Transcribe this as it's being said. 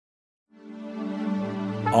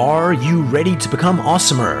Are you ready to become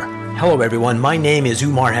awesomer? Hello, everyone. My name is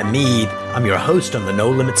Umar Hamid. I'm your host on the No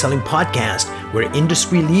Limit Selling podcast, where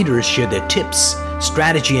industry leaders share their tips,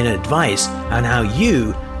 strategy, and advice on how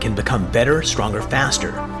you can become better, stronger,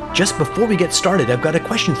 faster. Just before we get started, I've got a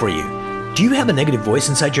question for you. Do you have a negative voice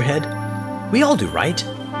inside your head? We all do, right?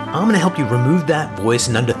 I'm going to help you remove that voice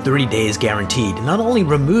in under 30 days guaranteed. Not only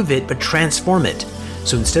remove it, but transform it.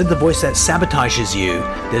 So instead of the voice that sabotages you,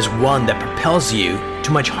 there's one that propels you to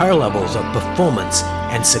much higher levels of performance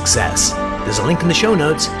and success. There's a link in the show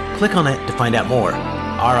notes. Click on it to find out more.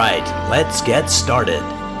 All right, let's get started.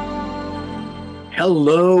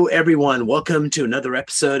 Hello, everyone. Welcome to another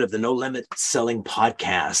episode of the No Limit Selling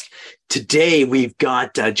podcast. Today, we've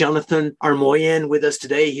got Jonathan Armoyan with us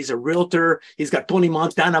today. He's a realtor. He's got Tony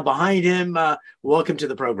Montana behind him. Welcome to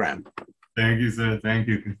the program. Thank you, sir. Thank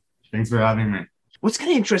you. Thanks for having me. What's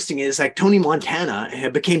kind of interesting is like Tony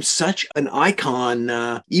Montana became such an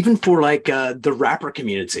icon, even for like the rapper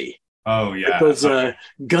community. Oh, yeah. Those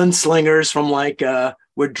gunslingers from like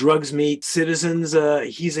where drugs meet citizens.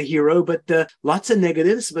 He's a hero, but lots of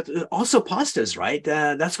negatives, but also positives, right?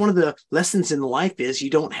 That's one of the lessons in life is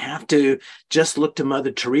you don't have to just look to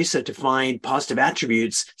Mother Teresa to find positive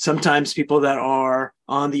attributes. Sometimes people that are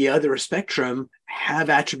on the other spectrum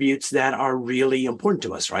have attributes that are really important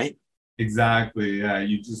to us, right? Exactly. Yeah.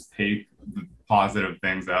 You just take the positive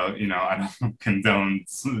things out. You know, I don't condone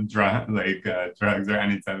drugs or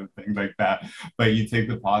any type of thing like that. But you take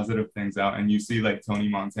the positive things out and you see like Tony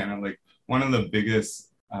Montana, like one of the biggest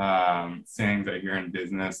sayings I hear in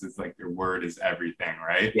business is like your word is everything,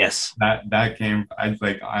 right? Yes. That came, I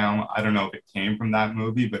don't know if it came from that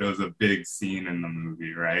movie, but it was a big scene in the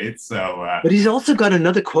movie, right? So but he's also got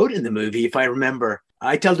another quote in the movie, if I remember.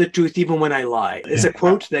 I tell the truth even when I lie. It's a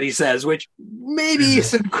quote that he says, which maybe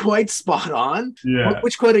isn't quite spot on. Yeah.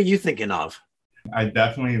 Which quote are you thinking of? I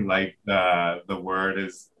definitely like the word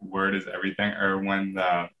is everything, or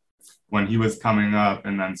when he was coming up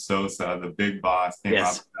and then Sosa, the big boss, came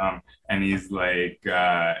up and he's like,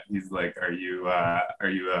 are you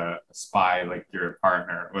a spy, like your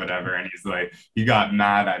partner or whatever? And he's like, he got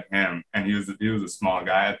mad at him, and he was a small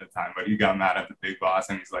guy at the time, but he got mad at the big boss,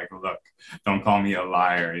 and he's like, look, don't call me a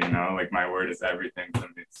liar, you know, like my word is everything to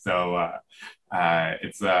me. So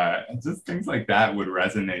it's just things like that would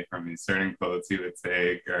resonate for me. Certain quotes he would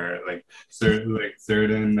take, or like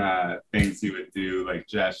certain things he would do, like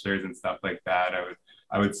gestures and stuff like that.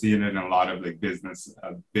 I would see it in a lot of like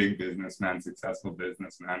big businessmen, successful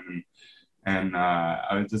businessmen, and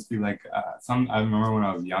I would just be like, I remember when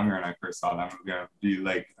I was younger and I first saw that movie, I'd be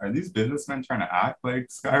like, are these businessmen trying to act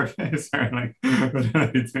like Scarface, or like what are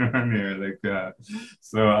they doing here? Like,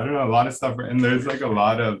 so I don't know, a lot of stuff, and there's like a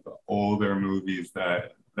lot of older movies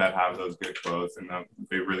that have those good quotes, and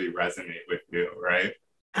they really resonate with you, right?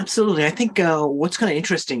 Absolutely. I think what's kind of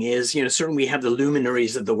interesting is, certainly we have the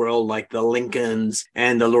luminaries of the world, like the Lincolns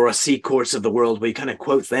and the Laura Secourts of the world. We kind of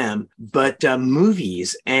quote them, but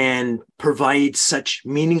movies and provide such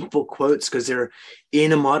meaningful quotes because they're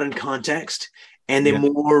in a modern context and they're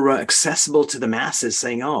more accessible to the masses,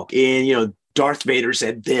 saying, Darth Vader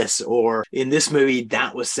said this, or in this movie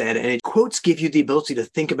that was said. And quotes give you the ability to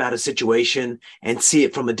think about a situation and see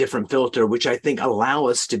it from a different filter, which I think allow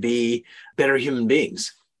us to be better human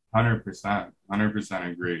beings. 100%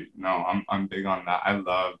 agree. No, I'm big on that. I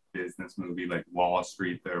love business movie like Wall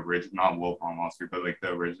Street, the original, not Wolf on Wall Street, but like the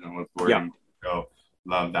original with Gordon Gekko.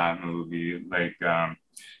 Love that movie. Like,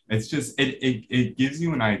 it's just, it gives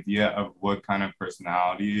you an idea of what kind of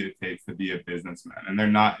personality it takes to be a businessman. And they're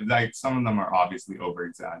not, like, some of them are obviously over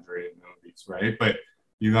exaggerated movies, right? But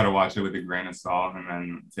you got to watch it with a grain of salt and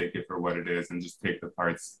then take it for what it is and just take the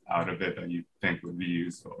parts out of it that you think would be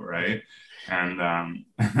useful, right? And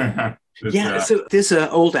so there's an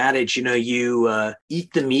old adage, you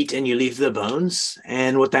eat the meat and you leave the bones.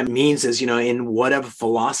 And what that means is, in whatever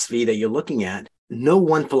philosophy that you're looking at, no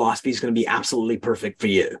one philosophy is going to be absolutely perfect for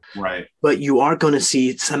you. Right. But you are going to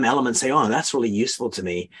see some elements say, oh, that's really useful to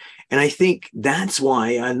me. And I think that's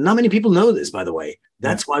why, not many people know this, by the way,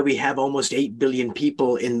 that's why we have almost 8 billion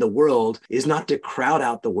people in the world, is not to crowd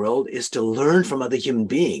out the world, is to learn from other human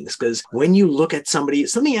beings. Because when you look at somebody,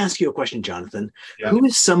 so let me ask you a question, Jonathan. Who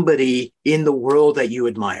is somebody in the world that you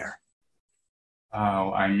admire?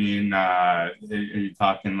 Oh, I mean, are you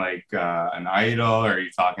talking like an idol, or are you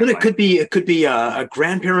talking? But it could be a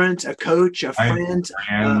grandparent, a coach, a friend.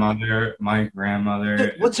 My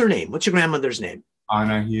grandmother. What's her name? What's your grandmother's name?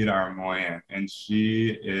 Anahid Armoyan, and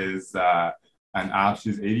she is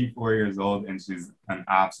She's 84 years old and she's an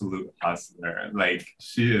absolute hustler. Like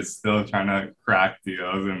she is still trying to crack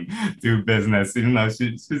deals and do business, even though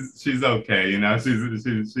she's okay, you know.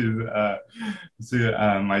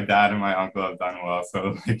 My dad and my uncle have done well,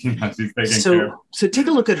 so like she's taking care of. So take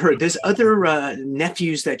a look at her. There's other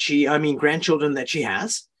nephews grandchildren that she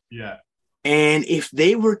has. Yeah. And if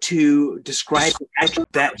they were to describe the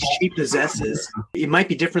attribute that she possesses, it might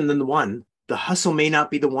be different than the one. The hustle may not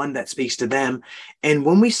be the one that speaks to them. And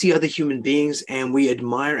when we see other human beings and we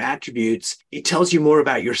admire attributes, it tells you more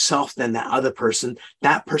about yourself than that other person.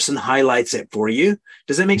 That person highlights it for you.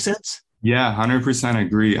 Does that make sense? Yeah, 100%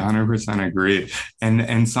 agree. 100% agree.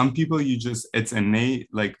 And some people it's innate,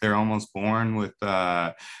 like they're almost born with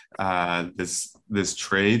this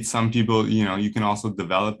trait. Some people, you can also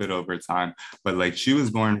develop it over time. But like she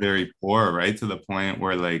was born very poor, right? To the point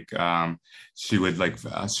where like she would like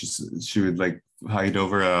she would like hide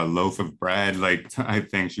over a loaf of bread. Like I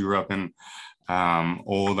think she grew up in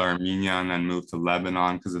old Armenia and then moved to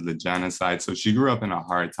Lebanon because of the genocide. So she grew up in a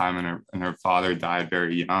hard time, and her father died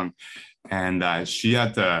very young. And she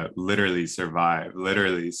had to literally survive,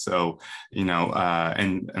 literally. So,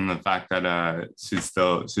 and the fact that she's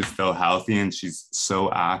still healthy and she's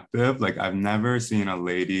so active. Like I've never seen a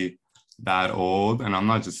lady that old, and I'm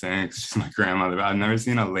not just saying she's my grandmother, but I've never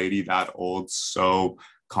seen a lady that old so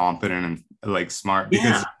confident and like smart,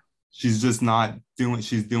 because she's just not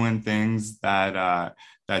she's doing things that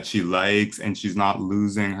she likes, and she's not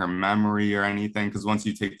losing her memory or anything, because once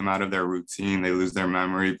you take them out of their routine, they lose their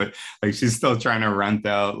memory. But like she's still trying to rent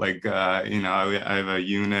out, like I have a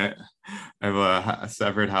unit. I have a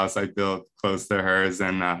separate house I built close to hers,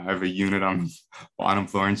 and I have a unit on the bottom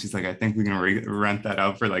floor, and she's like, I think we can rent that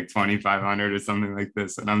out for like 2,500 or something like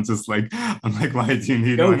this. And I'm like, why do you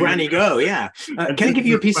need go, Granny, go? Yeah. Can I give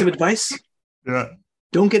you a piece of advice? Yeah.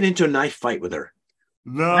 Don't get into a knife fight with her.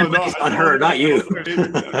 No, it's on her, not you. I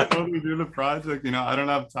totally do the project. I don't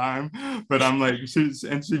have time, but I'm like, she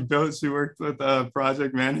worked with a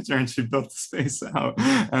project manager, and she built the space out.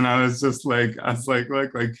 And I was like,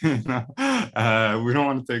 look, like, we don't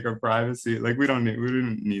want to take our privacy. Like, we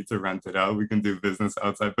didn't need to rent it out. We can do business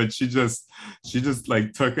outside. But she just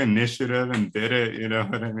like took initiative and did it. You know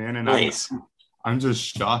what I mean? And nice. I'm just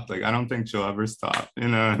shocked. Like, I don't think she'll ever stop. You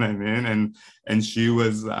know what I mean? And she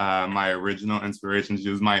was my original inspiration. She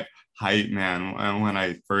was my hype man. And when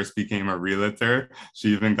I first became a realtor, she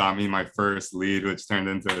even got me my first lead, which turned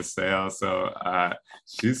into a sale. So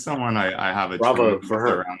she's someone I have a bravo for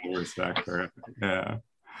her. Around the respect for. Yeah.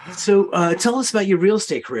 So tell us about your real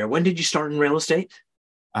estate career. When did you start in real estate?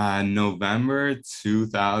 November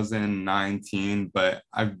 2019, but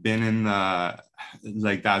I've been in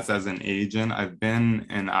like that's as an agent. I've been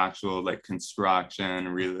in actual like construction,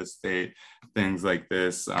 real estate, things like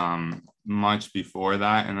this much before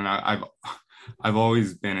that. And then I've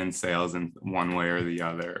always been in sales in one way or the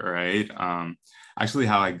other, right? Actually,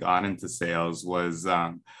 how I got into sales was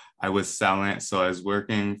I was selling. So I was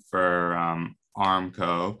working for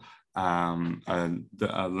Armco,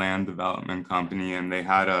 a land development company, and they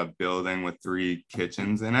had a building with 3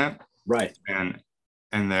 kitchens in it, right? And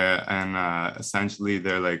essentially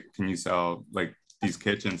they're like, can you sell like these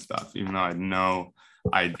kitchen stuff, even though I had no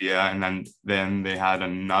idea. And then they had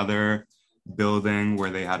another building where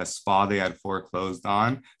they had a spa they had foreclosed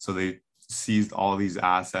on, so they seized all these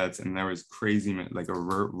assets, and there was crazy like a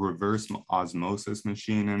reverse osmosis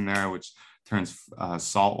machine in there, which turns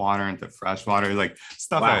salt water into fresh water, like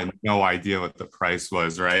stuff. Wow. I had no idea what the price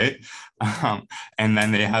was, right? And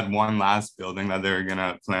then they had one last building that they were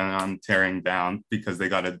gonna plan on tearing down because they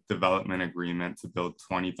got a development agreement to build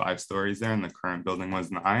 25 stories there, and the current building was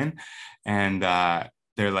 9. And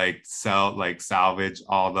they're like salvage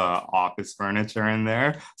all the office furniture in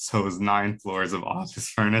there. So it was 9 floors of office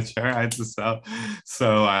furniture I had to sell.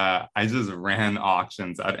 So I just ran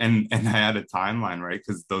auctions out, and I had a timeline, right?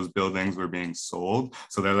 Because those buildings were being sold.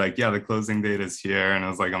 So they're like, yeah, the closing date is here. And it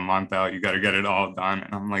was like a month out, you got to get it all done.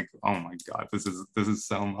 And I'm like, oh my God, this is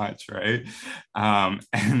so much, right?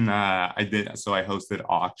 I did. So I hosted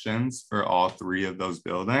auctions for all 3 of those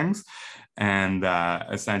buildings. And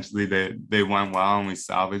essentially they went well, and we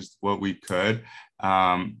salvaged what we could.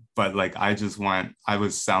 But like I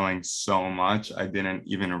was selling so much, I didn't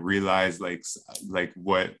even realize like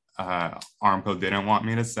what Armco didn't want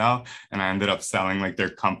me to sell. And I ended up selling like their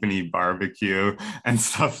company barbecue and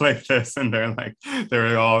stuff like this. And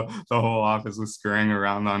the whole office was scurrying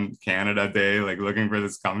around on Canada Day, like looking for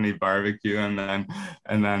this company barbecue. And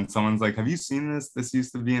then someone's like, have you seen this? This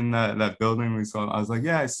used to be in that building we sold. I was like,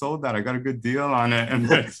 yeah, I sold that. I got a good deal on it. And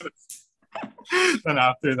then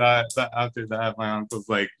after that, my uncle's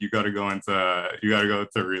like, you got to go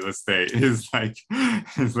to real estate. He's like,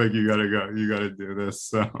 you got to do this.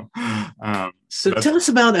 So, So tell us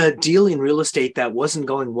about a deal in real estate that wasn't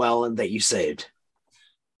going well and that you saved.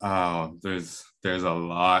 oh, there's a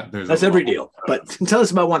lot. That's every deal, but tell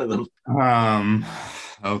us about one of them. Um,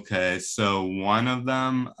 okay, so one of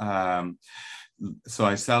them, so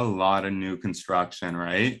I sell a lot of new construction,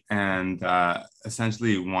 right? And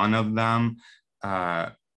essentially, one of them, uh,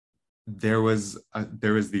 there was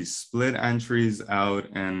these split entries out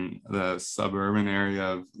in the suburban area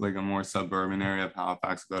of like a more suburban area of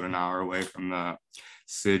Halifax, about an hour away from the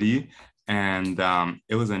city, and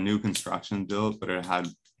it was a new construction build, but it had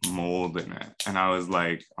mold in it, and I was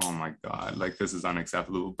like, oh my god, like this is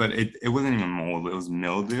unacceptable. But it wasn't even mold, it was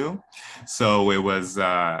mildew. So it,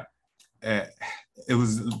 it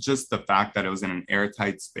was just the fact that it was in an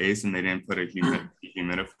airtight space and they didn't put a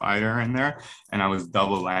humidifier in there, and I was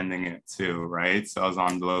double landing it too, right? So I was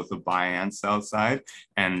on both the buy and sell side,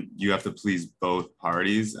 and you have to please both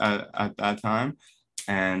parties at that time.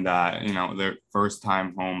 And their first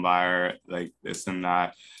time home buyer, like this and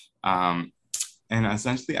that. And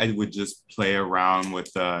essentially I would just play around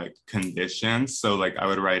with the conditions. So like I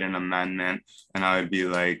would write an amendment and I would be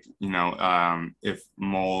like, if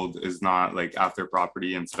mold is not, like, after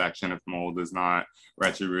property inspection, if mold is not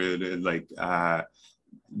retributed, like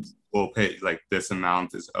we'll pay, like, this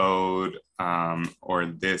amount is owed, or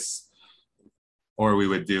this, or we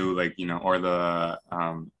would do like,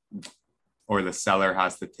 or the seller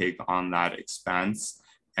has to take on that expense,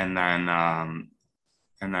 and then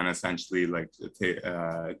essentially like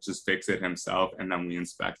just fix it himself, and then we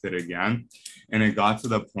inspect it again. And it got to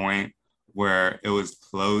the point where it was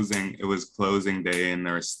closing day and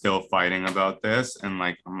they're still fighting about this, and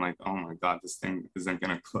like I'm like, oh my god, this thing isn't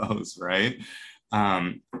gonna close, right?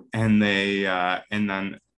 And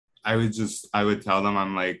then I would tell them,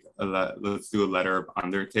 I'm like, let's do a letter of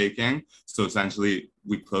undertaking. So essentially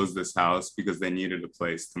we closed this house because they needed a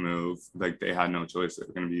place to move. Like they had no choice. They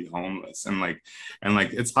were going to be homeless. And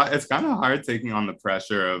it's kind of hard taking on the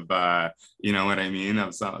pressure of, you know what I mean?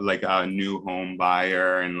 Of some, like a new home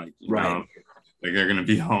buyer, and like, like they're going to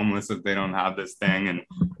be homeless if they don't have this thing. And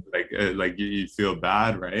like you feel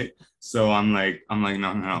bad. Right. So I'm like,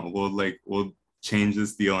 no, we'll change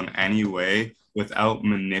this deal in any way without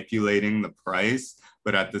manipulating the price,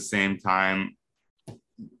 but at the same time,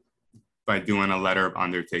 by doing a letter of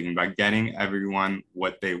undertaking, by getting everyone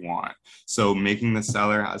what they want. So making the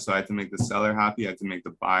seller, so I had to make the seller happy, I had to make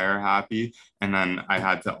the buyer happy, and then I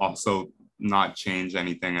had to also not change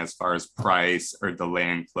anything as far as price or delay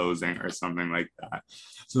in closing or something like that.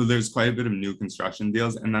 So there's quite a bit of new construction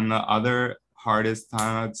deals. And then the other hardest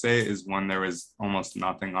time, I'd say, is when there was almost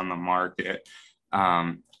nothing on the market.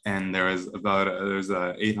 And there's a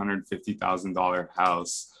 $850,000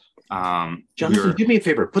 house. Jonathan, do me a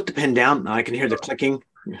favor, put the pen down. I can hear the clicking.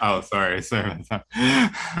 Oh, sorry.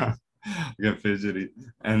 I get fidgety.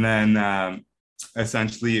 And then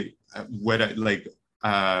essentially I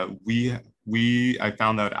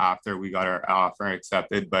found out after we got our offer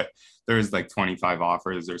accepted, but there's like 25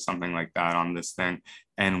 offers or something like that on this thing.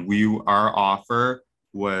 And our offer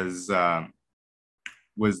was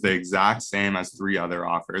the exact same as 3 other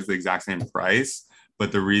offers, the exact same price.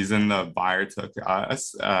 But the reason the buyer took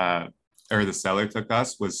us, or the seller took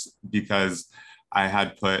us, was because I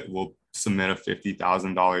had we'll submit a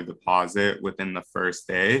 $50,000 deposit within the first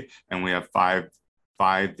day, and we have five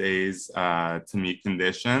days to meet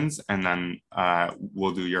conditions, and then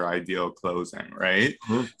we'll do your ideal closing, right?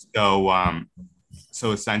 Mm-hmm.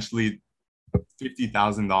 So essentially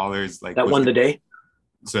 $50,000, like that won the day.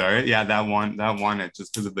 Sorry, yeah, that won it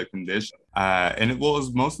just because of the condition, and it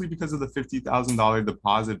was mostly because of the $50,000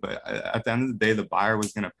 deposit. But at the end of the day, the buyer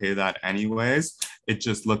was going to pay that anyways. It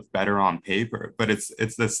just looked better on paper, but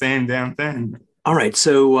it's the same damn thing. All right,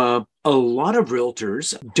 so a lot of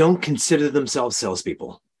realtors don't consider themselves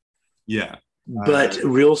salespeople. Yeah, but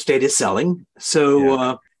real estate is selling.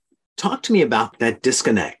 So talk to me about that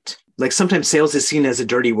disconnect. Like sometimes sales is seen as a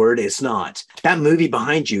dirty word. It's not. That movie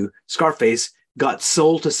behind you, Scarface, got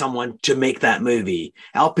sold to someone to make that movie.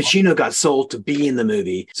 Al Pacino got sold to be in the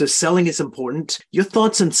movie. So selling is important. Your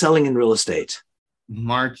thoughts on selling in real estate?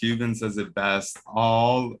 Mark Cuban says it best.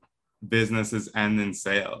 All businesses end in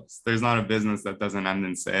sales. There's not a business that doesn't end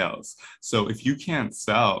in sales. So if you can't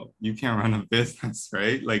sell, you can't run a business,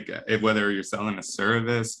 right? Like whether you're selling a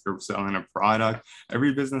service or selling a product,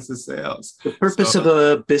 every business is sales. The purpose of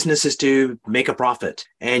a business is to make a profit,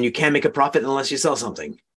 and you can't make a profit unless you sell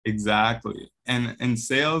something. Exactly. And in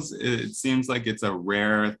sales, it seems like it's a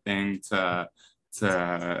rare thing to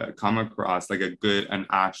to come across like an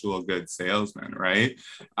actual good salesman, right?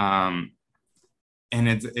 And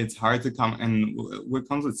it's hard to come, and what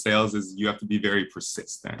comes with sales is you have to be very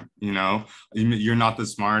persistent. You're not the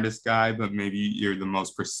smartest guy, but maybe you're the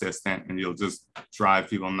most persistent, and you'll just drive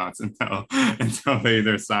people nuts until they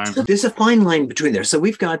either sign. So there's a fine line between there. So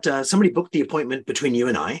we've got somebody booked the appointment between you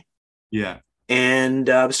and I. Yeah. And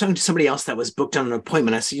I was talking to somebody else that was booked on an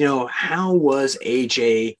appointment. I said, how was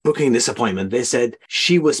AJ booking this appointment? They said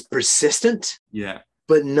she was persistent,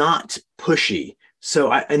 but not pushy.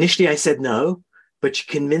 So initially I said no, but she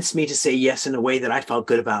convinced me to say yes in a way that I felt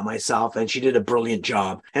good about myself. And she did a brilliant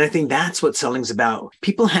job. And I think that's what selling's about.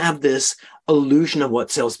 People have this illusion of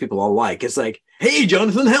what salespeople are like. It's like, hey,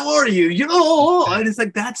 Jonathan, how are you? And it's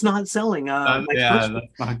like, that's not selling.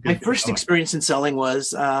 My first experience in selling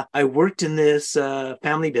was I worked in this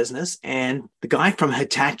family business, and the guy from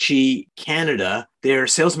Hitachi, Canada, their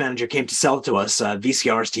sales manager came to sell to us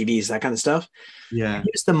VCRs, TVs, that kind of stuff. Yeah. He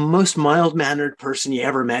was the most mild-mannered person you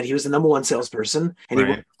ever met. He was the number one salesperson, and he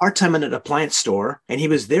worked part-time in an appliance store, and he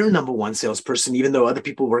was their number one salesperson, even though other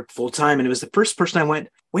people worked full-time. And it was the first person I went,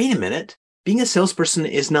 wait a minute, being a salesperson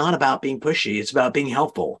is not about being pushy. It's about being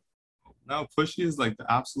helpful. No, pushy is like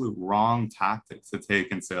the absolute wrong tactic to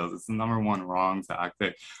take in sales. It's the number one wrong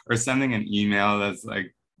tactic. Or sending an email that's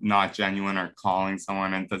like not genuine, or calling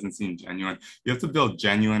someone and it doesn't seem genuine. You have to build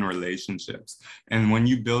genuine relationships. And when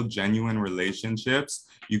you build genuine relationships,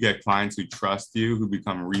 you get clients who trust you, who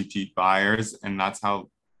become repeat buyers. And that's how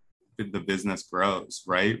the business grows,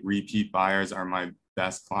 right? Repeat buyers are my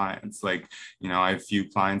best clients. Like, I have few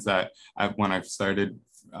clients that when I started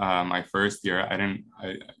my first year,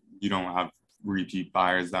 you don't have repeat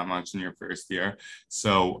buyers that much in your first year.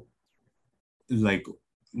 So like,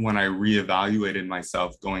 when I reevaluated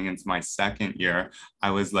myself going into my second year,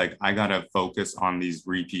 I was like, I gotta focus on these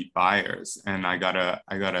repeat buyers, and I gotta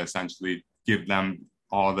essentially give them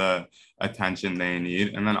all the attention they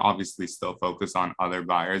need, and then obviously still focus on other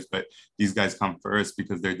buyers. But these guys come first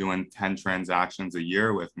because they're doing 10 transactions a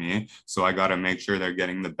year with me. So I got to make sure they're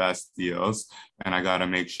getting the best deals, and I got to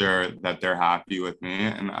make sure that they're happy with me.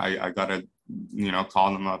 And I got to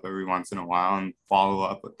call them up every once in a while and follow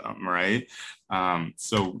up with them, right?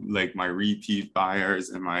 So like my repeat buyers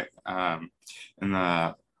and my and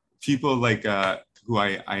the people like who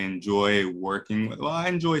I enjoy working with. Well, I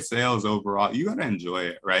enjoy sales overall. You gotta enjoy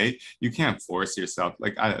it, right? You can't force yourself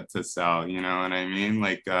to sell. You know what I mean?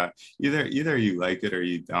 Like either you like it or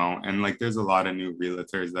you don't. And like there's a lot of new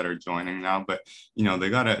realtors that are joining now, but they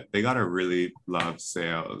gotta really love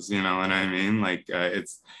sales. You know what I mean? Like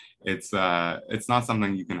it's not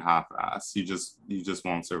something you can half-ass. You just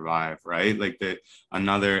won't survive, right? Like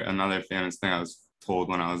another famous thing I was told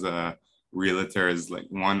when I was a realtor is like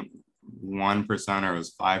 1% or it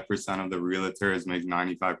was 5% of the realtors make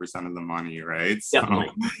 95% of the money, right? So,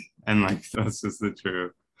 and like that's just the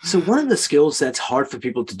truth. So one of the skills that's hard for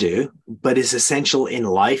people to do, but is essential in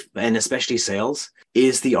life and especially sales,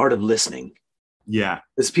 is the art of listening. Yeah.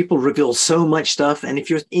 Because people reveal so much stuff. And if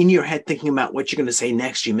you're in your head thinking about what you're going to say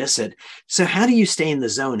next, you miss it. So how do you stay in the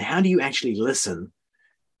zone? How do you actually listen?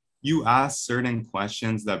 You ask certain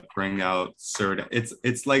questions that bring out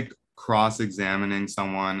it's like cross-examining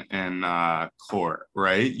someone in court,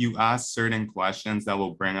 right? You ask certain questions that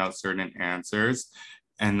will bring out certain answers,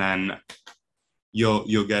 and then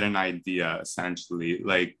you'll get an idea essentially.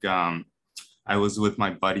 Like I was with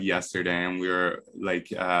my buddy yesterday, and we were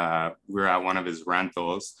at one of his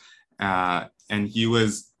rentals, and he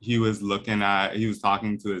was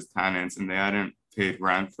talking to his tenants, and they hadn't paid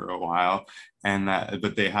rent for a while,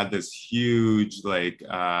 but they had this huge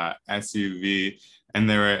SUV, and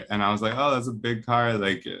I was like, oh, that's a big car,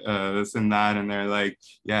 like this and that, and they're like,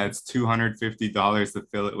 yeah, it's $250 to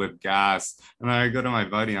fill it with gas. And then I go to my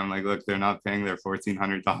buddy, I'm like, look, they're not paying their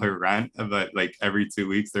 $1,400 rent, but like every 2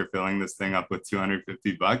 weeks they're filling this thing up with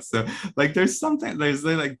 $250. So like there's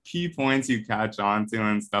like key points you catch on to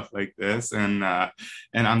and stuff like this, and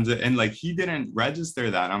like he didn't register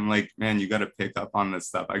that. I'm like, man, you got to pick up on this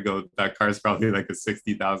stuff. I go, that car's probably like a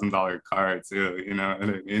 $60,000 car too, you know what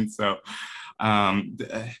I mean? So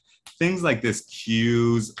things like this,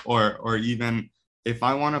 cues, or even if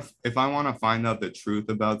I want to find out the truth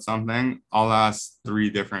about something, I'll ask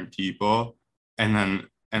 3 different people, and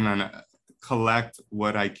then collect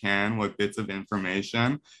what bits of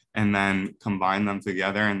information, and then combine them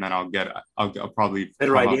together, and then I'll probably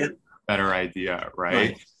better idea,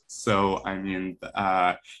 right? So I mean,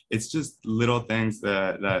 it's just little things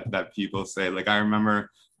that people say. Like I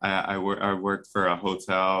remember I worked for a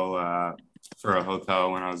hotel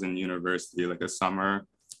when I was in university, like a summer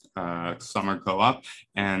co-op,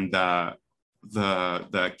 and the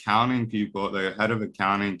accounting people, the head of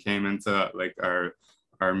accounting came into like our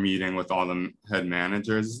meeting with all the head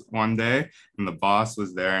managers one day, and the boss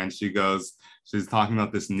was there, and she's talking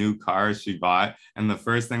about this new car she bought, and the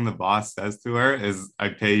first thing the boss says to her is, "I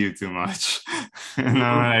pay you too much." You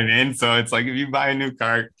know what I mean? So it's like, if you buy a new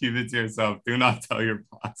car, keep it to yourself. Do not tell your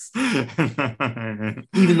boss.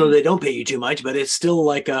 Even though they don't pay you too much, but it's still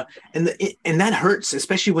like and that hurts,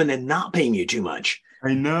 especially when they're not paying you too much.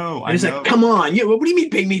 I know. And it's like, come on, what do you mean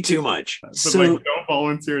pay me too much? But so, like, don't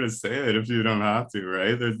volunteer to say it if you don't have to,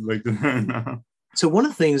 right? There's like, no. So one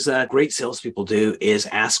of the things that great salespeople do is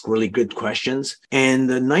ask really good questions. And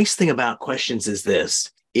the nice thing about questions is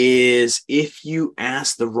this, is if you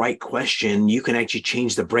ask the right question, you can actually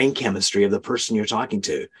change the brain chemistry of the person you're talking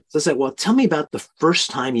to. So it's like, well, tell me about the first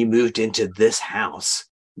time you moved into this house.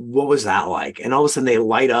 What was that like? And all of a sudden they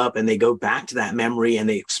light up and they go back to that memory and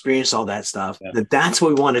they experience all that stuff. Yeah. That's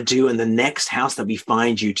what we want to do in the next house that we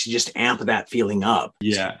find you, to just amp that feeling up.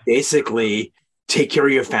 Yeah. Basically take care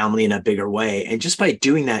of your family in a bigger way. And just by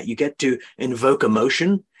doing that, you get to invoke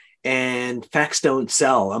emotion, and facts don't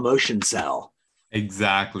sell, emotions sell.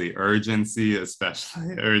 Exactly. Urgency,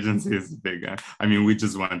 especially. Urgency is big. I mean, we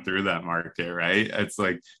just went through that market, right? It's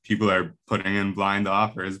like people are putting in blind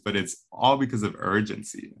offers, but it's all because of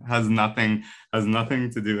urgency. It has nothing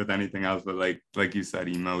to do with anything else, but like you said,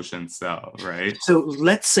 emotions sell, right? So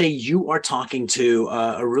let's say you are talking to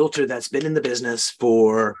a realtor that's been in the business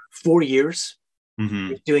for 4 years,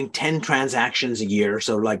 doing 10 transactions a year.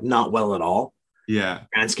 So like not well at all. Yeah.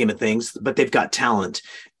 Grand scheme of things, but they've got talent.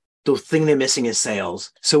 The thing they're missing is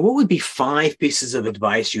sales. So what would be 5 pieces of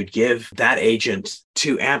advice you'd give that agent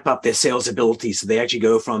to amp up their sales ability so they actually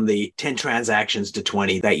go from the 10 transactions to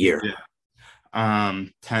 20 that year? Yeah.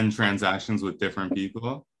 10 transactions with different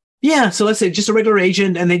people. Yeah. So let's say just a regular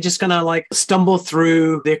agent, and they just kind of like stumble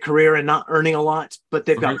through their career and not earning a lot, but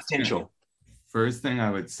they've got potential. First thing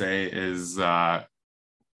I would say is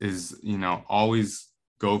always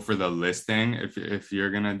go for the listing. If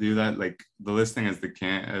you're gonna do that, like the listing is the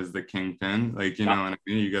kingpin, like, you know, and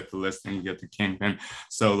you get the listing, you get the kingpin.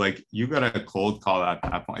 So like you got a cold call at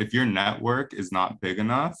that point. If your network is not big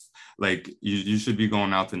enough, like you should be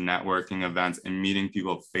going out to networking events and meeting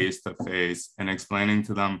people face to face and explaining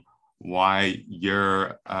to them why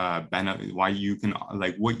you're why you can,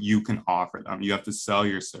 like, what you can offer them. You have to sell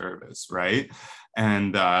your service, right?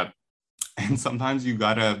 And sometimes you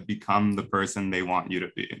gotta become the person they want you to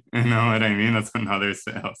be. You know what I mean? That's another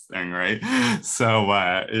sales thing, right? So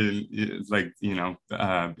it's like, you know,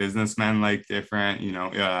 businessmen like different, you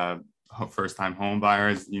know, first-time home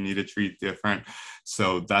buyers, you need to treat different.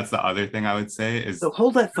 So that's the other thing I would say is. So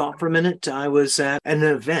hold that thought for a minute. I was at an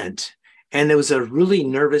event, and there was a really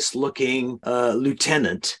nervous-looking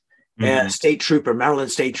lieutenant, state trooper, Maryland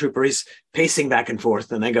state trooper. He's pacing back and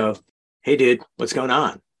forth, and I go, "Hey, dude, what's going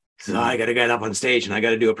on?" So I got to get up on stage and I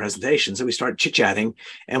got to do a presentation. So we start chit-chatting.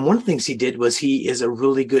 And one of the things he did was he is a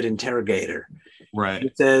really good interrogator. Right.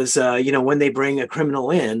 He says, you know, when they bring a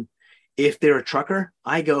criminal in, if they're a trucker,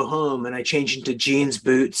 I go home and I change into jeans,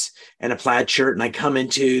 boots, and a plaid shirt, and I come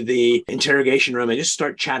into the interrogation room and just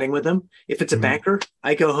start chatting with them. If it's a banker,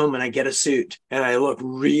 I go home and I get a suit and I look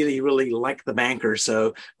really, really like the banker.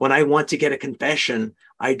 So when I want to get a confession,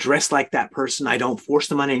 I dress like that person. I don't force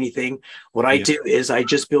them on anything. What I do is I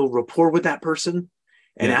just build rapport with that person.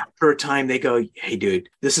 And after a time, they go, "Hey, dude,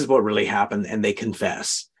 this is what really happened." And they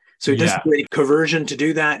confess. So he doesn't do any coercion to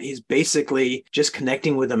do that. He's basically just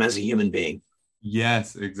connecting with them as a human being.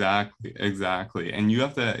 Yes, exactly. And you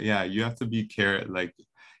have to, you have to be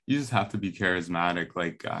you just have to be charismatic.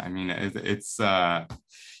 Like, I mean, it's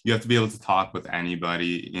you have to be able to talk with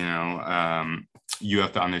anybody, you know. You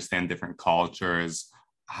have to understand different cultures,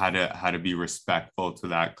 how to be respectful to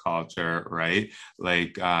that culture, right?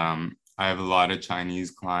 Like, I have a lot of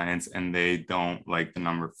Chinese clients and they don't like the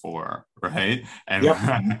number 4, right? And do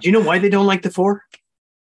you know why they don't like the 4?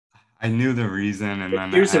 I knew the reason. And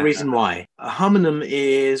then here's the reason why. A homonym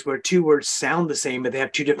is where 2 words sound the same, but they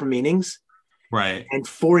have 2 different meanings. Right. And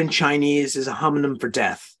 4 in Chinese is a homonym for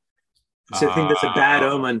death. So I think that's a bad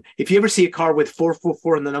omen. If you ever see a car with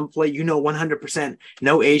 444 in the number plate, you know 100%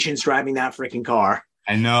 no Asian's driving that freaking car.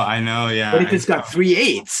 I know, yeah. But if it's got 3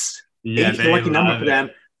 8s, 8's the lucky number for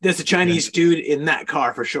them. There's a Chinese dude in that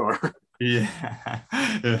car for sure. Yeah,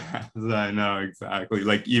 I know, exactly.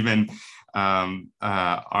 Like even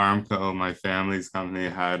Armco, my family's company,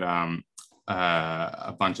 had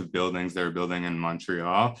a bunch of buildings they were building in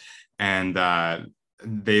Montreal, and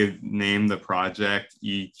they've named the project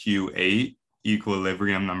EQ8,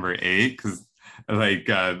 Equilibrium number 8, because a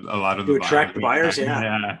lot of To the attract the buyers, yeah.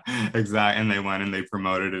 Yeah, exactly. And they went and they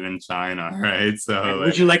promoted it in China, right? So And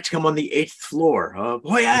would you like to come on the 8th floor?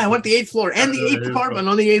 Oh yeah, I want the 8th floor and the 8th apartment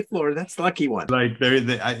on the 8th floor. That's the lucky one. like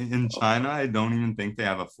in China, I don't even think they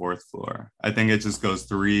have a 4th floor. I think it just goes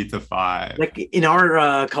 3 to 5. Like in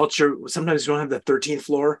our culture, sometimes we don't have the 13th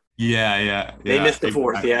floor. Yeah. They missed the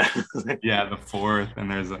 4th, yeah. Yeah, the 4th, and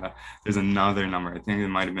there's another number. I think it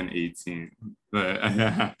might have been 18,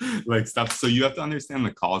 but like stuff. So you have to understand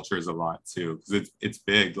the cultures a lot too, because it's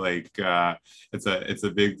big. Like it's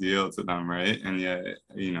a big deal to them, right? And yeah,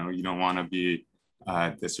 you don't want to be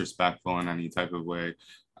disrespectful in any type of way.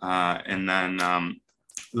 And then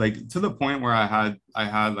like to the point where I had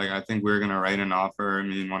like, I think we were gonna write an offer,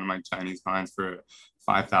 me and one of my Chinese clients, for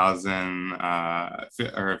 5,000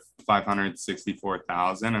 or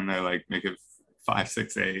 564,000, and they're like, make it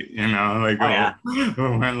 568, like, yeah.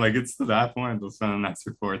 When like it's to that point, we'll spend an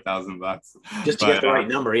extra $4,000 just to get the right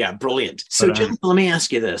number. Yeah, brilliant. So Jonathan, let me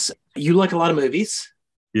ask you this: you like a lot of movies?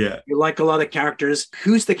 Yeah. You like a lot of characters.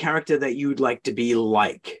 Who's the character that you'd like to be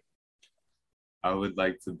like? I would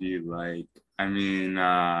like to be like, I mean,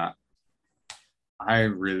 I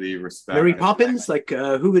really respect Mary Poppins. Like,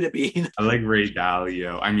 who would it be? I like Ray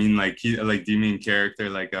Dalio. I mean, like do you mean character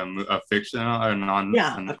like a fictional or non?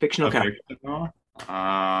 Yeah, a fictional character. Fictional?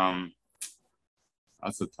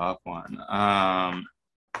 That's a tough one.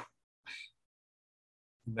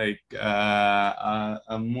 Like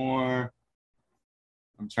a more.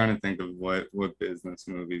 I'm trying to think of what business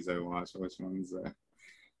movies I watch. Which ones?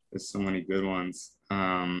 There's so many good ones.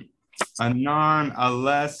 I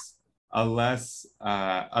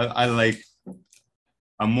like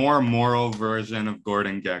a more moral version of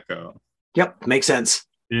Gordon Gekko. Yep, makes sense.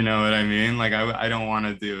 You know what I mean? Like I don't want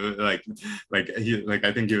to do like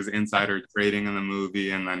I think he was insider trading in the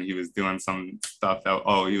movie, and then he was doing some stuff that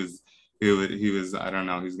he was I don't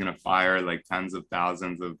know, he was gonna fire like tens of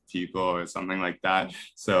thousands of people or something like that.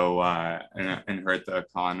 So and hurt the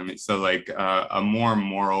economy. So like a more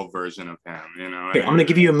moral version of him, Okay, I'm gonna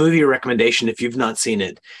give you a movie recommendation if you've not seen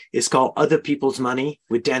it. It's called Other People's Money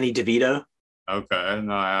with Danny DeVito. Okay,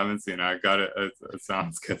 no, I haven't seen it. I got it. It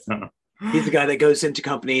sounds good though. He's the guy that goes into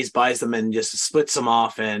companies, buys them, and just splits them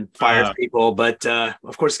off and fires people. But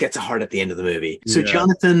of course, gets a heart at the end of the movie. So, yeah.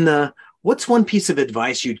 Jonathan, what's one piece of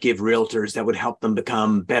advice you'd give realtors that would help them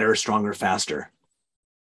become better, stronger, faster?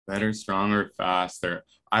 Better, stronger, faster.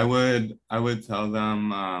 I would tell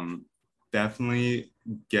them definitely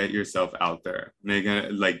get yourself out there.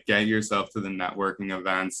 Get yourself to the networking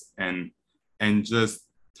events and just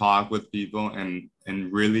talk with people and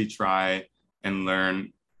really try and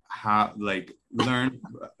learn how you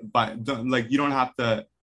don't have to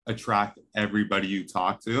attract everybody you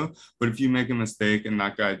talk to, but if you make a mistake and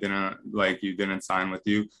that guy didn't sign with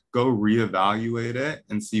you, go reevaluate it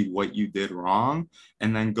and see what you did wrong,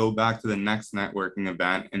 and then go back to the next networking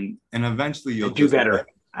event and eventually you'll do better.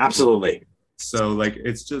 Absolutely. So like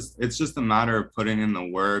it's just a matter of putting in the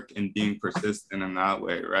work and being persistent in that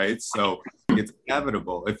way, right? So it's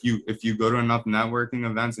inevitable if you go to enough networking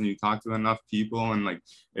events and you talk to enough people, and like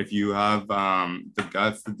if you have the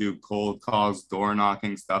guts to do cold calls, door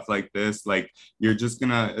knocking, stuff like this, like you're just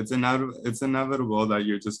gonna, it's inevitable that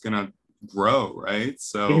you're just gonna grow, right?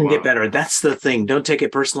 So you can get better. That's the thing. Don't take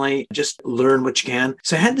it personally. Just learn what you can.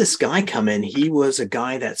 So I had this guy come in. He was a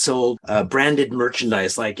guy that sold branded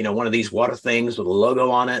merchandise, like, one of these water things with a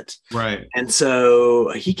logo on it. Right. And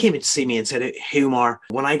so he came in to see me and said, "Hey, Umar,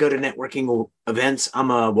 when I go to networking events,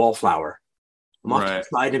 I'm a wallflower. I'm off to the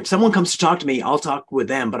side. If someone comes to talk to me, I'll talk with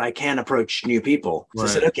them, but I can't approach new people." So I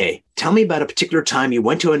said, "Okay, tell me about a particular time you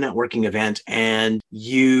went to a networking event and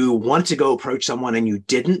you wanted to go approach someone and you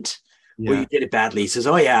didn't. Well, you did it badly." He says,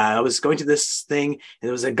 "Oh yeah, I was going to this thing and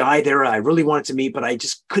there was a guy there I really wanted to meet, but I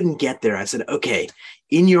just couldn't get there." I said, "Okay,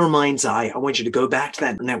 in your mind's eye, I want you to go back to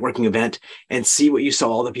that networking event and see what you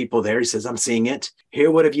saw, all the people there." He says, "I'm seeing it.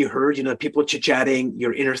 Hear what have you heard? People chit-chatting,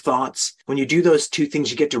 your inner thoughts. When you do those two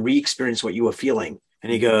things, you get to re-experience what you were feeling."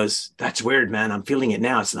 And he goes, "That's weird, man. I'm feeling it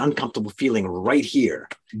now. It's an uncomfortable feeling right here."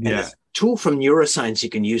 Yeah. And tool from neuroscience you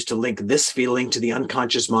can use to link this feeling to the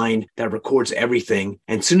unconscious mind that records everything.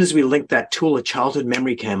 And as soon as we linked that tool, a childhood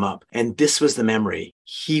memory came up, and this was the memory.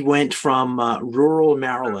 He went from rural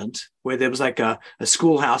Maryland, where there was like a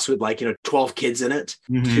schoolhouse with 12 kids in it,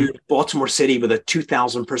 to Baltimore City with a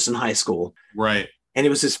 2,000 person high school. Right. And it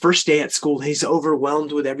was his first day at school. He's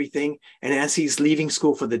overwhelmed with everything. And as he's leaving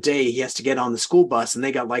school for the day, he has to get on the school bus, and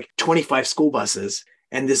they got 25 school buses.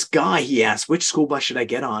 And this guy, he asked, "Which school bus should I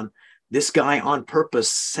get on?" this guy on purpose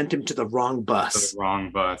sent him to the wrong bus. The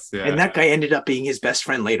wrong bus, yeah. And that guy ended up being his best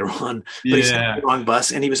friend later on. But he sent the wrong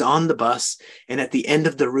bus, and he was on the bus. And at the end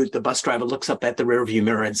of the route, the bus driver looks up at the rearview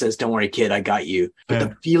mirror and says, "Don't worry, kid, I got you." But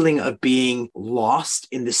the feeling of being lost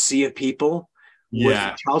in the sea of people was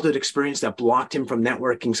a childhood experience that blocked him from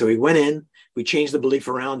networking. So he went in, we changed the belief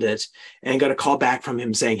around it, and got a call back from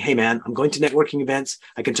him saying, "Hey man, I'm going to networking events.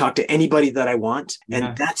 I can talk to anybody that I want."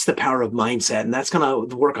 And that's the power of mindset. And that's kind of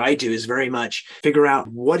the work I do, is very much figure out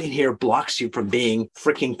what in here blocks you from being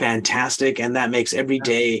freaking fantastic. And that makes every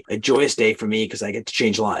day a joyous day for me, because I get to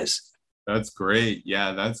change lives. That's great.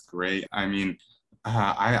 Yeah, that's great. I mean,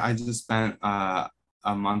 I just spent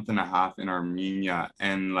a month and a half in Armenia,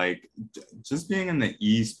 and like just being in the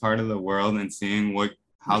east part of the world and seeing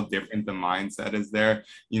how different the mindset is there.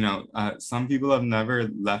 You know, some people have never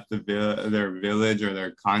left their village or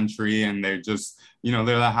their country, and they're just, you know,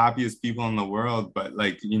 they're the happiest people in the world, but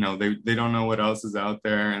like, you know, they don't know what else is out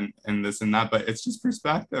there, and this and that. But it's just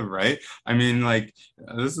perspective, right? I mean, like,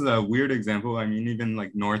 this is a weird example. I mean, even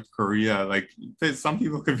like North Korea, like some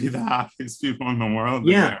people could be the happiest people in the world.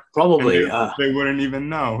 Yeah, probably. They wouldn't even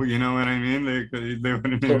know, you know what I mean? They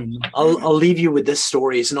wouldn't even know. I'll leave you with this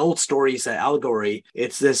story. It's an old story. It's an allegory.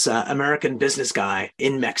 It's this American business guy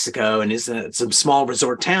in Mexico, and it's a small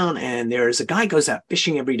resort town. And there's a guy goes out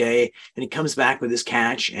fishing every day, and he comes back with his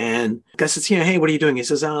catch. And the guy says, "You know, hey, what are you doing?" He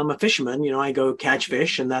says, "I'm a fisherman. You know, I go catch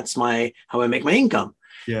fish, and that's how I make my income."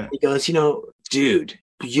 Yeah. He goes, "You know, dude,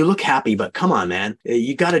 you look happy, but come on, man,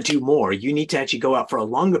 you got to do more. You need to actually go out for a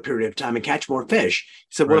longer period of time and catch more fish."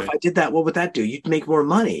 He said, "Well, if I did that, what would that do?" "You'd make more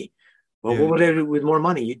money." "Well, what would I do with more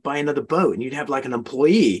money?" "You'd buy another boat, and you'd have like an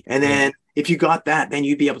employee. And then if you got that, then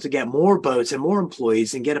you'd be able to get more boats and more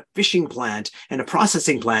employees and get a fishing plant and a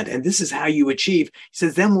processing plant. And this is how you achieve." He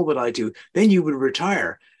says, "Then what would I do?" "Then you would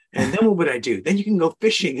retire. And then what would I do?" "Then you can go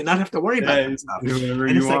fishing and not have to worry about that stuff." Do whatever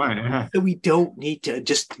you want. So we don't need to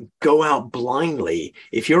just go out blindly.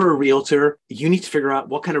 If you're a realtor, you need to figure out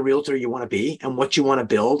what kind of realtor you want to be and what you want to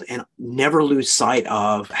build, and never lose sight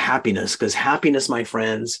of happiness, because happiness, my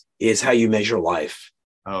friends, is how you measure life.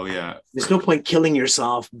 Oh, yeah. There's no point killing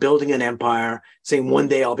yourself, building an empire, saying one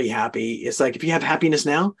day I'll be happy. It's like, if you have happiness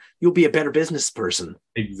now, you'll be a better business person.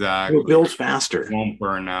 Exactly. You'll build faster. You won't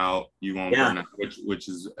burn out. You won't burn out, which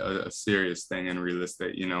is a serious thing in real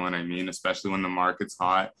estate. You know what I mean? Especially when the market's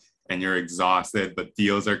hot and you're exhausted, but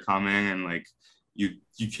deals are coming, and like you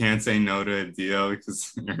can't say no to a deal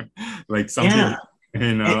because you're like something,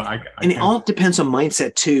 you know. And it all depends on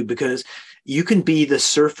mindset too, because you can be the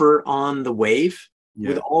surfer on the wave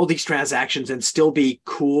with all these transactions and still be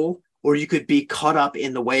cool, or you could be caught up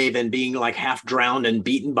in the wave and being like half drowned and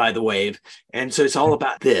beaten by the wave. And so it's all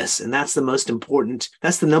about this. And that's the most important.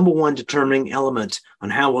 That's the number one determining element on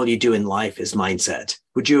how well you do in life, is mindset.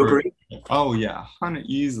 Would you agree? Oh, yeah.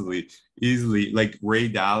 Easily. Like Ray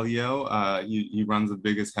Dalio, he runs the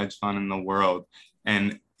biggest hedge fund in the world.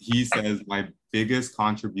 And he says, "My biggest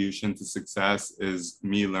contribution to success is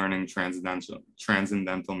me learning transcendental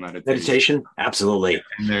meditation." Meditation? Absolutely.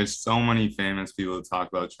 And there's so many famous people who talk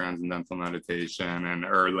about transcendental meditation,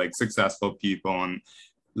 or like successful people, and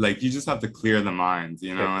like you just have to clear the mind,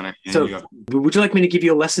 you know. And so would you like me to give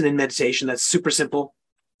you a lesson in meditation that's super simple?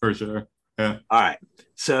 For sure. Yeah. All right.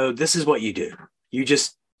 So this is what you do. You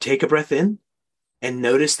just take a breath in and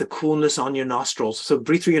notice the coolness on your nostrils. So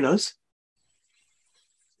breathe through your nose.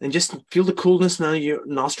 And just feel the coolness on your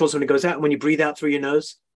nostrils when it goes out. And when you breathe out through your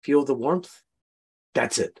nose, feel the warmth.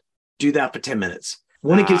 That's it. Do that for 10 minutes.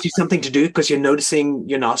 When it gives you something to do, because you're noticing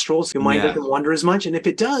your nostrils, your mind doesn't wander as much. And if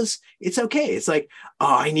it does, it's okay. It's like,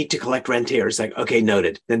 "Oh, I need to collect rent here." It's like, okay,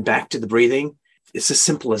 noted. Then back to the breathing. It's as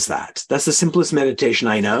simple as that. That's the simplest meditation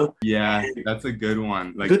I know. Yeah, that's a good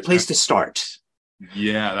one. Like, good place to start.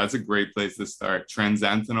 Yeah, that's a great place to start.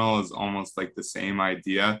 Transcendental is almost like the same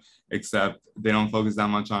idea, except they don't focus that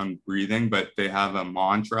much on breathing, but they have a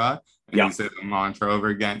mantra, and you say the mantra over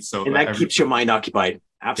again. So and that keeps your mind occupied.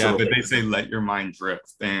 Absolutely. Yeah, but they say let your mind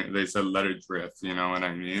drift. They said let it drift. You know what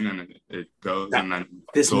I mean? And it goes, and then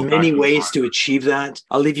there's many ways to achieve that.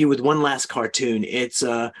 I'll leave you with one last cartoon. It's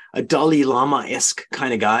a Dalai Lama-esque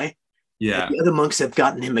kind of guy. Yeah. And the other monks have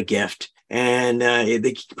gotten him a gift. And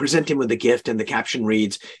they present him with a gift, and the caption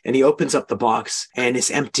reads, and he opens up the box and it's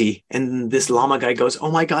empty. And this Lama guy goes, "Oh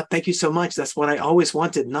my God, thank you so much. That's what I always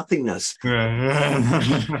wanted, nothingness."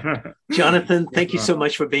 Jonathan, thank you so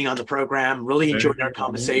much for being on the program. Really enjoyed our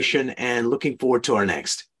conversation and looking forward to our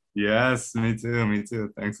next. Yes, me too. Me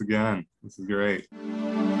too. Thanks again. This is great.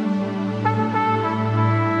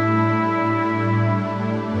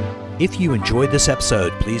 If you enjoyed this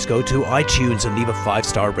episode, please go to iTunes and leave a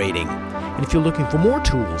 5-star rating. And if you're looking for more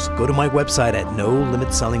tools, go to my website at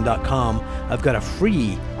nolimitselling.com. I've got a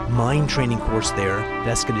free mind training course there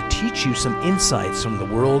that's going to teach you some insights from the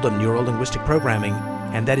world of neuro-linguistic programming,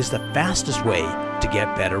 and that is the fastest way to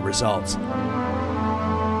get better results.